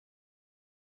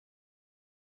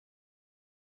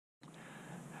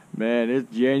Man,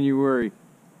 it's January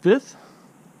 5th,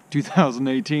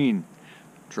 2018.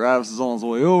 Travis is on his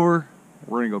way over.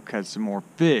 We're gonna go catch some more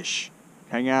fish.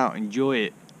 Hang out, enjoy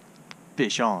it.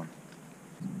 Fish on.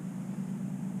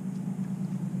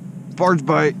 Barge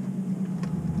bite.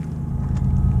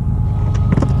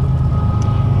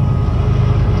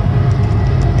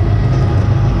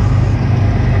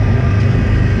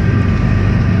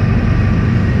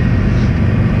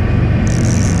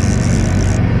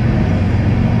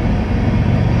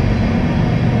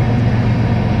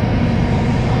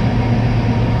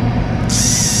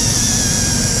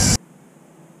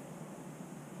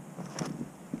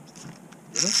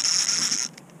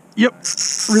 Yep,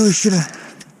 really should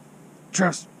have.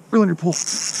 Travis, reel on your pull. I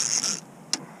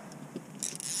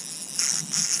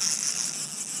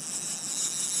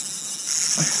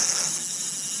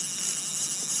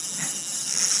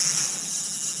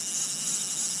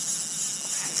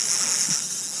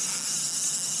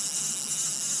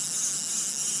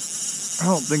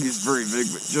don't think he's very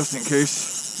big, but just in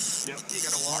case. Yep, you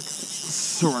gotta walk.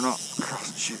 So we're not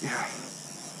crossing shit, yeah.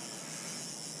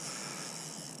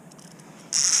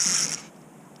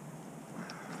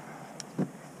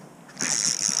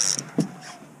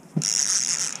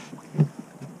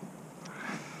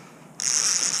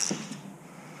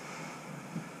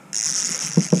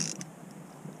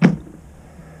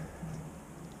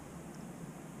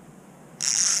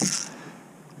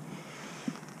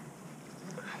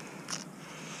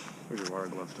 Where's your water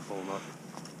gloves to pull them up?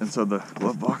 Inside the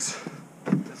glove box.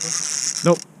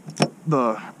 Nope.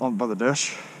 On by the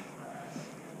dash.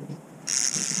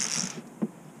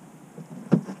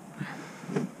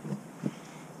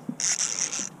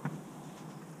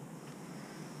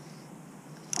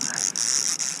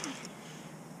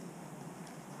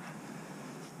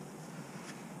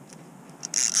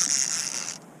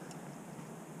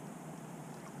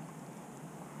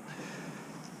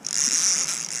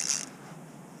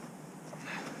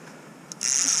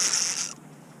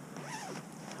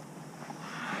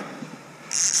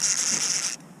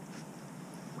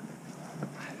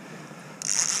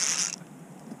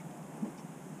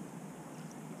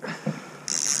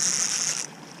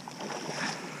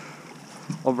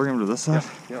 I'll bring him to this side.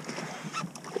 Yep.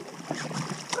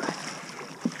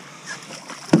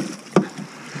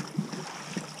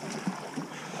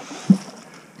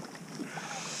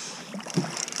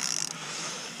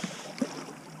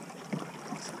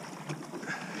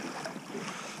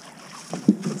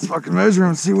 Let's fucking measure him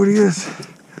and see what he is.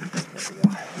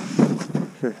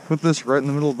 Okay, put this right in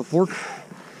the middle of the fork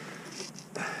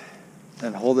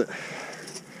and hold it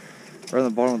right on the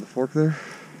bottom of the fork there.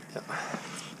 Yep.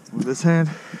 With this hand.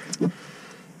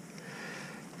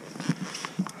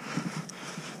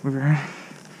 Move your hand.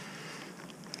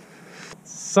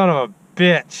 Son of a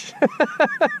bitch.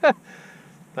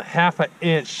 A half an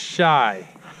inch shy.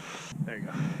 There you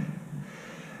go.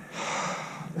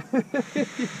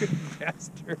 You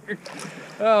bastard.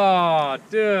 Oh,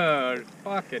 dude.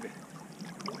 Fucking.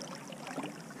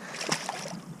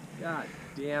 God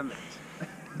damn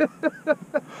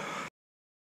it.